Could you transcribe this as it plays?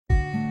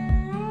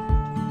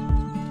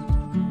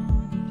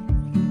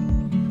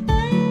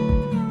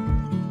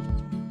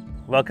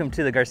Welcome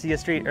to the Garcia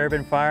Street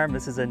Urban Farm.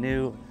 This is a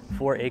new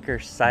 4-acre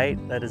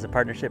site that is a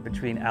partnership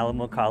between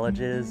Alamo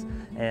Colleges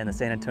and the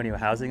San Antonio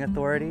Housing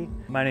Authority.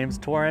 My name is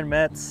Torin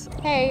Metz.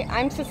 Hey,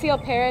 I'm Cecile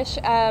Parrish.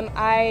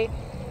 I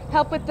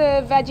help with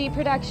the veggie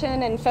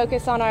production and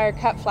focus on our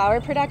cut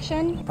flower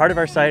production. Part of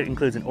our site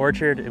includes an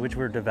orchard which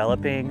we're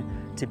developing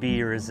to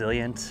be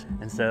resilient,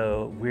 and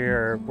so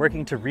we're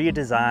working to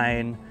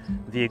redesign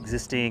the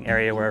existing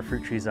area where our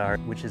fruit trees are,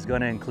 which is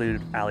going to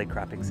include alley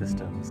cropping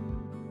systems.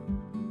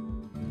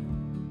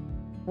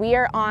 We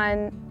are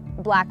on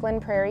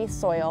Blackland Prairie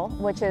soil,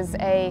 which is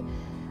a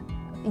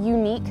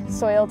unique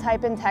soil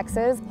type in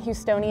Texas.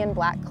 Houstonian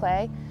black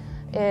clay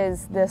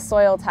is the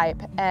soil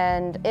type,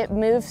 and it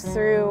moves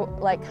through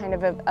like kind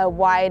of a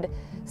wide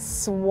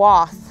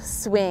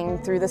swing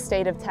through the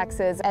state of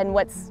Texas. And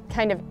what's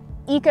kind of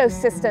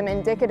ecosystem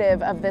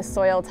indicative of this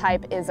soil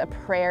type is a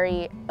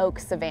prairie oak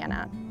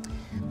savanna.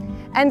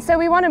 And so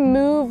we want to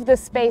move the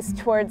space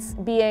towards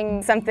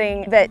being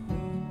something that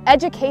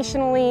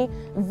educationally,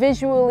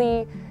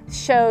 visually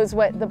shows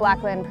what the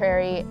Blackland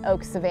Prairie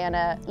Oak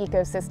Savanna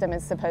ecosystem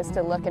is supposed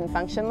to look and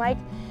function like.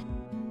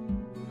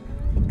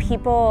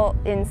 People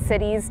in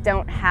cities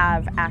don't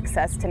have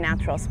access to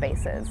natural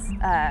spaces.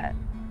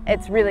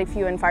 It's really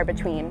few and far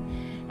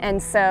between.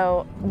 And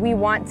so we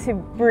want to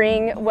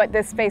bring what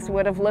this space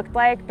would have looked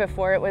like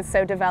before it was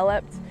so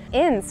developed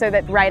in, so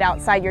that right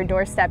outside your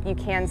doorstep you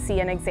can see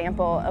an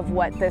example of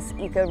what this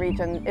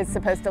ecoregion is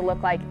supposed to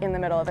look like in the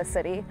middle of a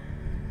city.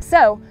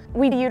 So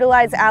we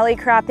utilize alley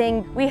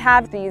cropping. We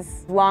have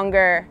these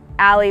longer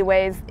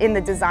alleyways in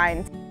the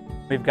design.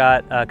 We've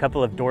got a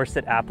couple of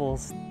Dorset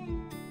apples.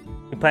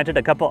 We planted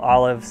a couple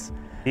olives.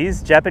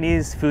 These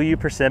Japanese Fuyu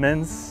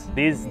persimmons,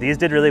 these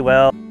did really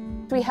well.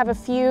 We have a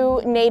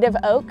few native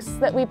oaks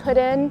that we put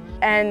in,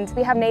 and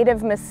we have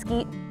native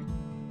mesquite.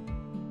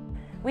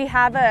 We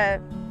have a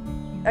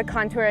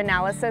contour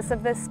analysis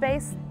of this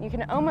space. You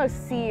can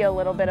almost see a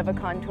little bit of a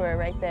contour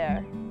right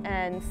there.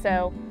 And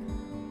so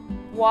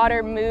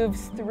water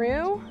moves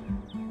through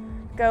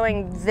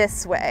going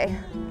this way.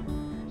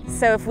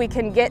 So if we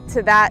can get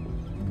to that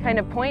kind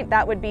of point,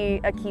 that would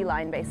be a key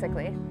line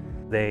basically.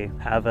 They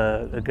have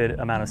a good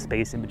amount of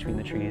space in between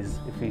the trees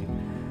if we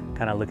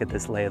kind of look at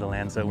this lay of the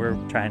land. So we're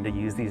trying to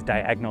use these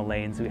diagonal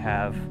lanes we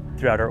have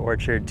throughout our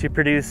orchard to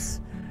produce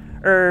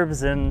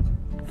herbs and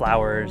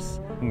flowers,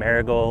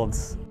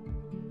 marigolds.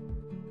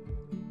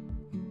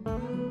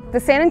 The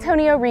San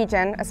Antonio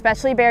region,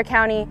 especially Bexar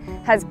County,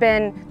 has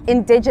been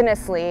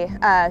indigenously,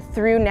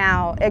 through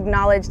now,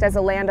 acknowledged as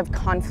a land of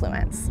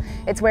confluence.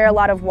 It's where a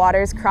lot of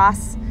waters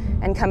cross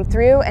and come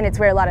through, and it's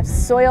where a lot of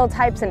soil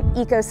types and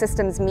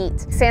ecosystems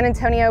meet. San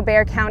Antonio,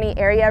 Bexar County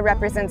area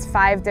represents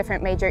 5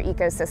 different major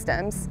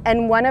ecosystems,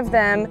 and one of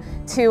them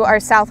to our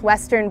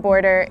southwestern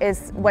border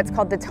is what's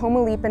called the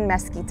Tomalipan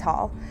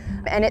Mesquital,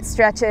 and it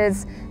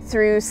stretches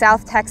through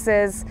South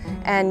Texas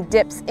and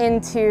dips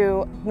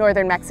into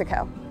northern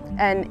Mexico,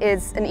 and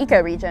is an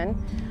ecoregion.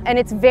 And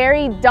it's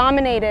very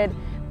dominated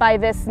by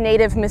this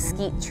native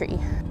mesquite tree.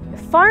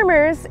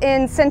 Farmers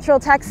in central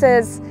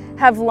Texas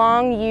have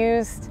long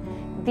used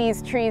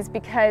these trees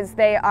because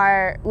they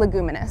are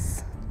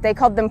leguminous. They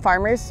called them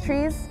farmers'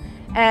 trees,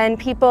 and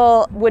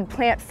people would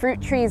plant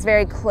fruit trees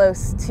very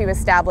close to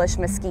established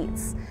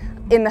mesquites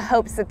in the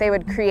hopes that they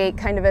would create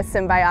kind of a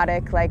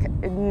symbiotic like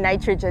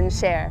nitrogen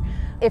share.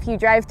 If you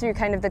drive through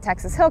kind of the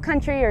Texas Hill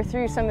Country or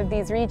through some of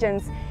these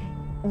regions,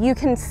 you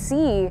can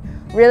see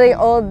really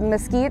old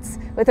mesquites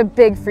with a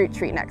big fruit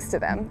tree next to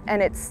them,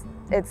 and it's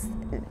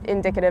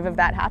indicative of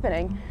that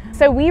happening.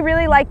 So we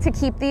really like to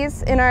keep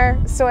these in our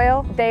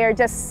soil. They are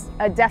just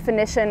a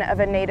definition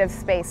of a native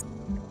space.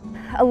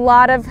 A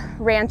lot of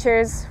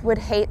ranchers would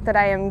hate that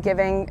I am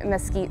giving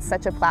mesquite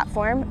such a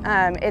platform.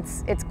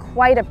 It's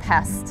quite a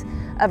pest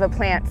of a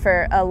plant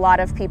for a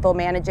lot of people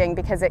managing,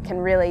 because it can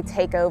really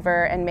take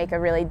over and make a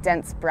really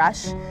dense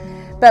brush.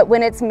 But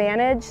when it's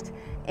managed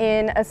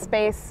in a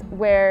space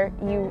where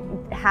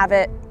you have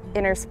it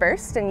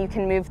interspersed and you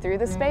can move through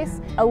the space,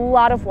 a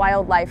lot of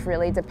wildlife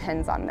really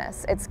depends on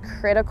this. It's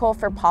critical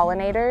for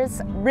pollinators,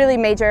 really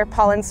major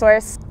pollen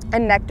source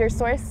and nectar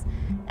source.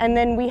 And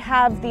then we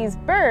have these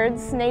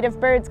birds, native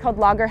birds called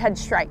loggerhead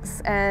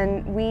shrikes,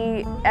 and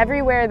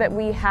everywhere that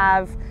we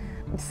have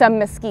some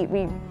mesquite,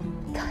 we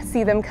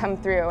see them come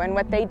through. And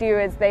what they do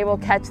is they will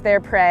catch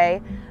their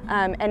prey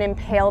and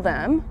impale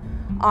them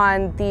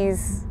on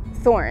these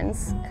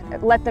thorns,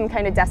 let them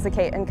kind of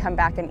desiccate and come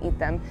back and eat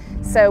them.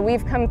 So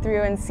we've come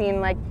through and seen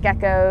like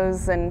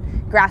geckos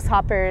and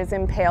grasshoppers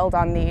impaled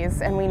on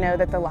these, and we know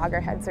that the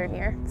loggerheads are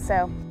near.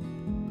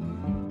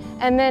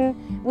 And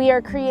then we are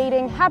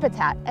creating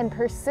habitat and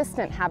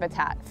persistent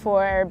habitat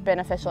for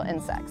beneficial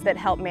insects that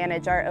help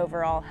manage our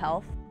overall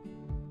health.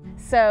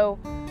 So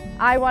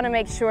I want to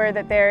make sure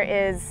that there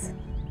is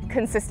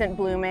consistent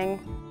blooming.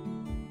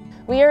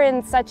 We are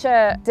in such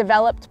a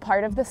developed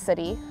part of the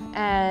city,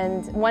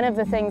 and one of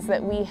the things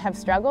that we have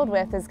struggled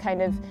with is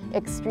kind of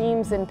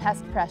extremes in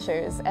pest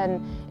pressures,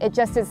 and it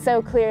just is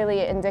so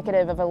clearly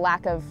indicative of a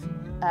lack of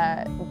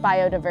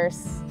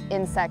biodiverse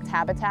insect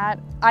habitat.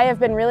 I have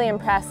been really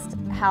impressed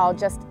how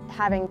just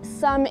having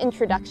some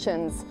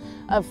introductions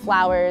of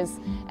flowers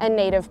and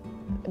native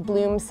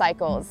bloom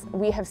cycles,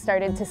 we have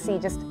started to see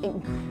just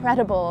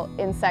incredible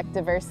insect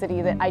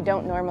diversity that I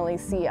don't normally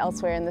see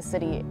elsewhere in the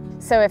city.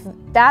 So if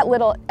that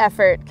little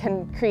effort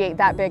can create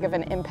that big of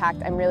an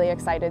impact, I'm really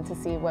excited to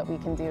see what we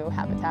can do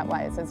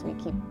habitat-wise as we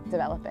keep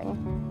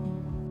developing.